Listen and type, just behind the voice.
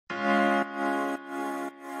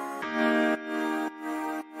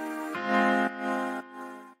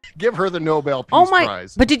Give her the Nobel Peace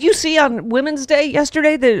Prize. But did you see on Women's Day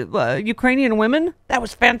yesterday the Ukrainian women? That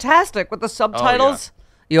was fantastic with the subtitles.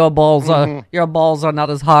 Your balls are not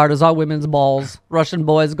as hard as our women's balls. Russian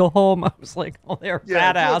boys go home. I was like, oh, they're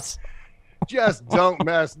badass. Just don't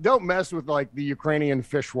mess with like the Ukrainian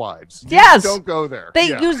fishwives. Yes. Don't go there.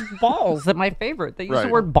 They use balls. That's my favorite. They use the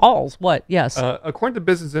word balls. What? Yes. According to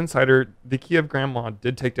Business Insider, the Kiev grandma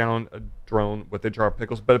did take down a drone with a jar of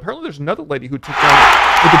pickles, but apparently there's another lady who took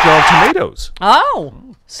down with a jar of tomatoes.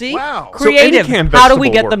 Oh, see? Wow. Creative. So how do we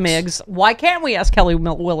get works. the MiGs? Why can't we ask Kelly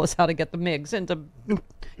Willis how to get the MiGs into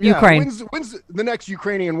Ukraine? When's the next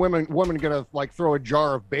Ukrainian woman gonna like throw a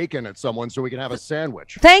jar of bacon at someone so we can have a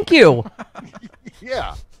sandwich? Thank you.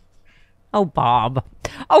 Yeah. Oh, Bob.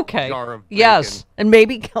 Okay. Jar of bacon. Yes. And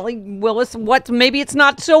maybe Kelly Willis, maybe it's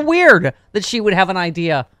not so weird that she would have an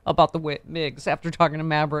idea about the MiGs after talking to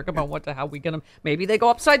Maverick about how we get them. Maybe they go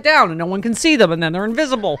upside down and no one can see them and then they're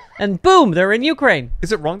invisible and boom, they're in Ukraine.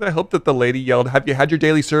 Is it wrong that I hope that the lady yelled, "Have you had your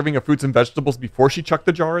daily serving of fruits and vegetables" before she chucked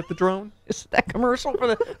the jar at the drone? Is that commercial for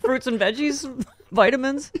the fruits and veggies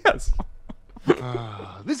vitamins? Yes.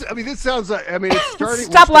 This sounds like, it's starting.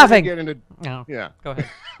 Stop laughing. Go ahead.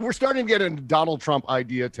 We're starting to get into Donald Trump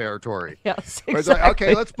idea territory. Yes, exactly. It's like,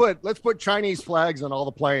 okay, let's put Chinese flags on all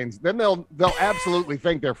the planes. Then they'll absolutely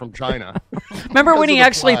think they're from China. Remember when he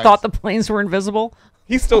actually thought the planes were invisible?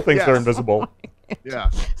 He still thinks they're invisible.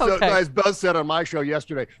 Yeah. So as Buzz said on my show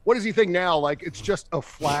yesterday, what does he think now? Like it's just a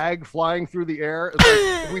flag flying through the air? It's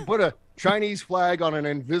like if we put a Chinese flag on an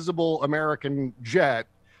invisible American jet,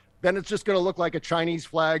 then it's just going to look like a Chinese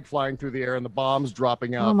flag flying through the air and the bombs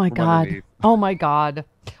dropping out. Oh my God. Underneath. Oh my God.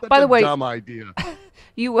 Such By the way, dumb idea.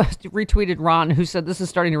 You retweeted Ron, who said, "This is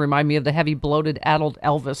starting to remind me of the heavy, bloated, adult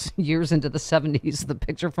Elvis years into the 70s, the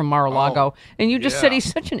picture from Mar-a-Lago." And you just said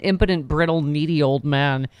he's such an impotent, brittle, needy old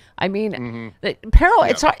man. I mean,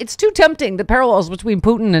 it's too tempting, the parallels between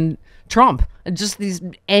Putin and Trump. And just these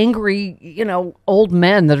angry, old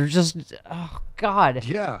men that are just, oh, God.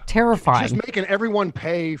 Yeah. Terrifying. Just making everyone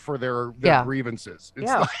pay for their grievances.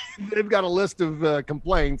 It's like they've got a list of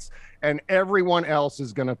complaints and everyone else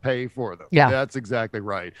is going to pay for them. Yeah. That's exactly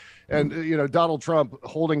right. And, Donald Trump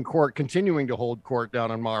continuing to hold court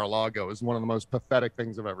down in Mar-a-Lago is one of the most pathetic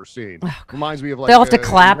things I've ever seen. Reminds me of like they'll have to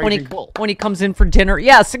clap Raging when he comes in for dinner.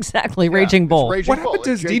 Yes, exactly. Raging Bull. What happened to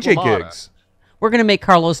his DJ gigs? We're going to make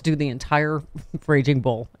Carlos do the entire Raging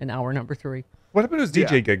Bull in hour number 3. What happened to his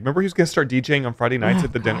DJ gig? Remember he was going to start DJing on Friday nights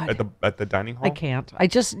at the dining hall? I can't.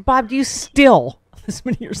 Bob, do you still, this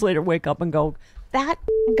many years later, wake up and go, that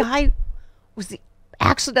guy was the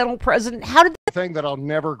accidental president? How did that thing that I'll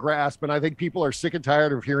never grasp, and I think people are sick and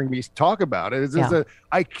tired of hearing me talk about it, is that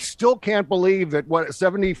I still can't believe that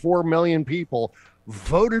 74 million people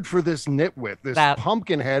voted for this nitwit, this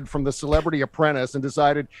pumpkinhead from The Celebrity Apprentice, and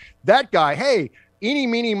decided that guy, hey, eeny,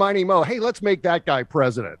 meeny, miny, mo, hey, let's make that guy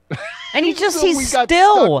president. And he's we got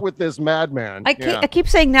stuck with this madman. I keep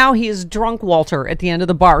saying now he is drunk Walter at the end of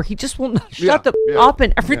the bar. He just will not shut up,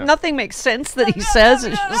 and nothing makes sense that he says.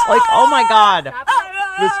 It's just like, oh my God.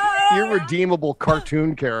 This irredeemable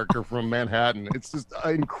cartoon character from Manhattan. It's just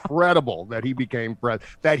incredible that he became president,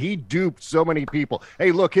 that he duped so many people.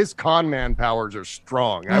 Hey, look, his con man powers are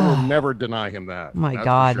strong. I will never deny him that. My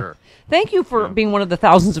God. For sure. Thank you for being one of the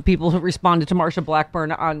thousands of people who responded to Marsha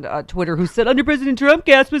Blackburn on Twitter, who said, under President Trump,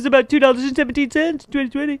 gas was about $2.17 in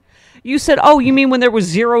 2020. You said, oh, you mean when there was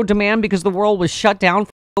zero demand because the world was shut down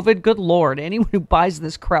for COVID? Good Lord. Anyone who buys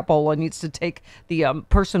this crapola needs to take the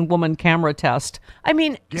person-woman camera test. I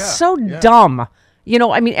mean, dumb.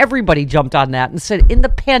 Everybody jumped on that and said, in the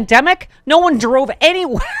pandemic, no one drove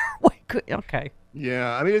anywhere. Okay.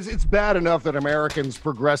 Yeah, it's bad enough that Americans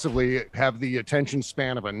progressively have the attention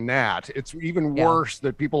span of a gnat. It's even worse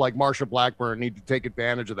that people like Marsha Blackburn need to take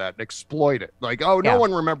advantage of that and exploit it. Like, no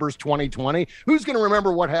one remembers 2020. Who's going to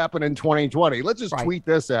remember what happened in 2020? Let's just tweet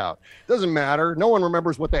this out. Doesn't matter. No one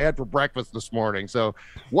remembers what they had for breakfast this morning. So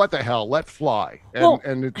what the hell? Let fly.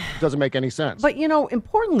 And it doesn't make any sense. But,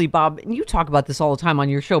 importantly, Bob, and you talk about this all the time on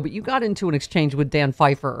your show, but you got into an exchange with Dan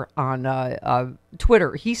Pfeiffer on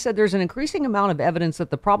Twitter. He said there's an increasing amount of evidence that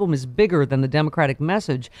the problem is bigger than the Democratic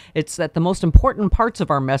message. It's that the most important parts of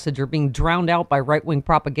our message are being drowned out by right-wing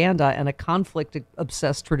propaganda and a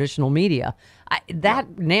conflict-obsessed traditional media.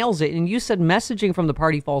 That nails it. And you said messaging from the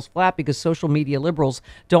party falls flat because social media liberals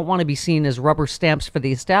don't want to be seen as rubber stamps for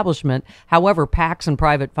the establishment. However, PACs and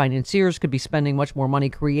private financiers could be spending much more money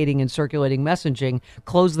creating and circulating messaging,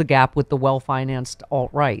 close the gap with the well-financed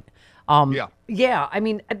alt-right.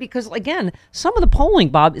 Because again, some of the polling,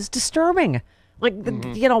 Bob, is disturbing. Like,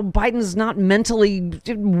 Biden's not mentally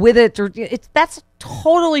with it, or that's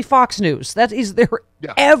totally Fox News. That is their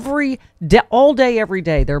all day, every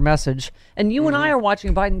day, their message. And you and I are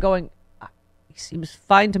watching Biden going, he seems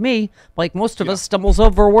fine to me. Like most of us, stumbles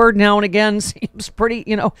over a word now and again. Seems pretty,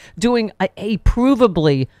 doing a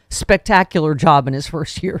provably spectacular job in his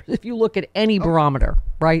first year. If you look at any barometer,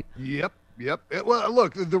 right? Yep. Well,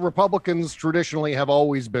 look, the Republicans traditionally have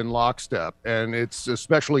always been lockstep, and it's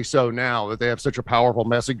especially so now that they have such a powerful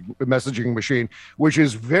messaging machine, which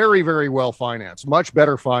is very, very well financed, much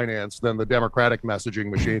better financed than the Democratic messaging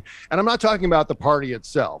machine. And I'm not talking about the party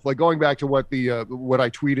itself. Like going back to what I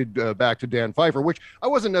tweeted back to Dan Pfeiffer, which I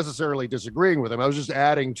wasn't necessarily disagreeing with him. I was just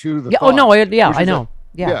adding to the thought, I know.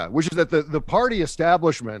 Which is that the party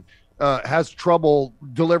establishment has trouble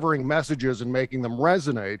delivering messages and making them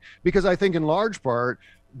resonate, because I think in large part,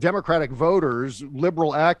 Democratic voters,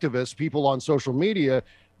 liberal activists, people on social media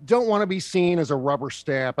don't want to be seen as a rubber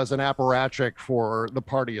stamp, as an apparatchik for the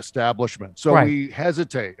party establishment. So we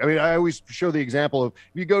hesitate. I mean, I always show the example of,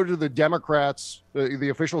 if you go to the Democrats, the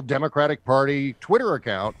official Democratic Party Twitter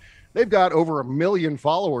account, they've got over 1 million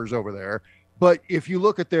followers over there. But if you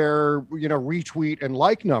look at their, retweet and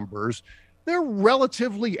like numbers, they're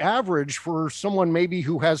relatively average for someone maybe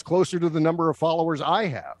who has closer to the number of followers I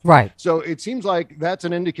have. Right. So it seems like that's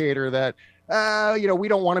an indicator that, we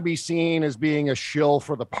don't want to be seen as being a shill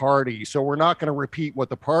for the party. So we're not going to repeat what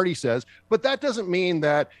the party says. But that doesn't mean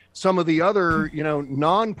that some of the other,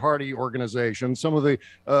 non-party organizations, some of the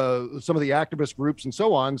activist groups and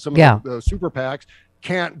so on, some of the super PACs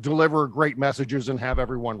can't deliver great messages and have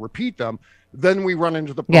everyone repeat them. Then we run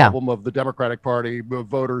into the problem of the Democratic Party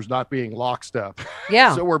voters not being lockstep.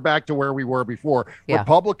 Yeah. So we're back to where we were before. Yeah.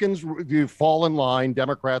 Republicans do fall in line,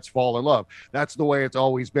 Democrats fall in love. That's the way it's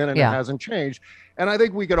always been, and it hasn't changed. And I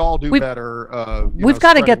think we could all do better. We've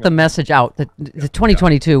got to get the message out that the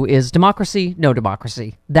 2022 is democracy, no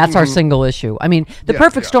democracy. That's our single issue. I mean, the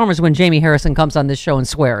perfect storm is when Jamie Harrison comes on this show and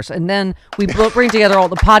swears, and then we bring together all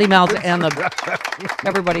the potty mouths and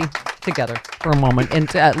everybody together for a moment, and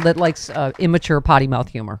that likes immature potty mouth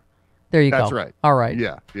humor. There you go. That's right. All right.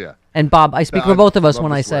 Yeah. And Bob, I speak for both of us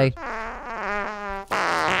when I say.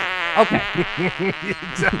 Okay.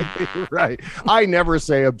 Exactly right. I never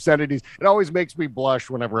say obscenities. It always makes me blush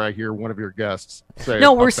whenever I hear one of your guests say.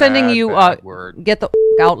 No, we're sending you. Get the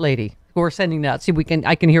out, lady. We're sending that. See,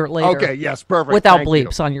 I can hear it later. Okay. Yes. Perfect. Without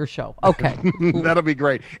bleeps on your show. Okay. That'll be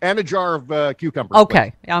great. And a jar of cucumbers.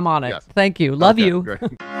 Okay. Please. I'm on it. Yes. Thank you. Love you. Great.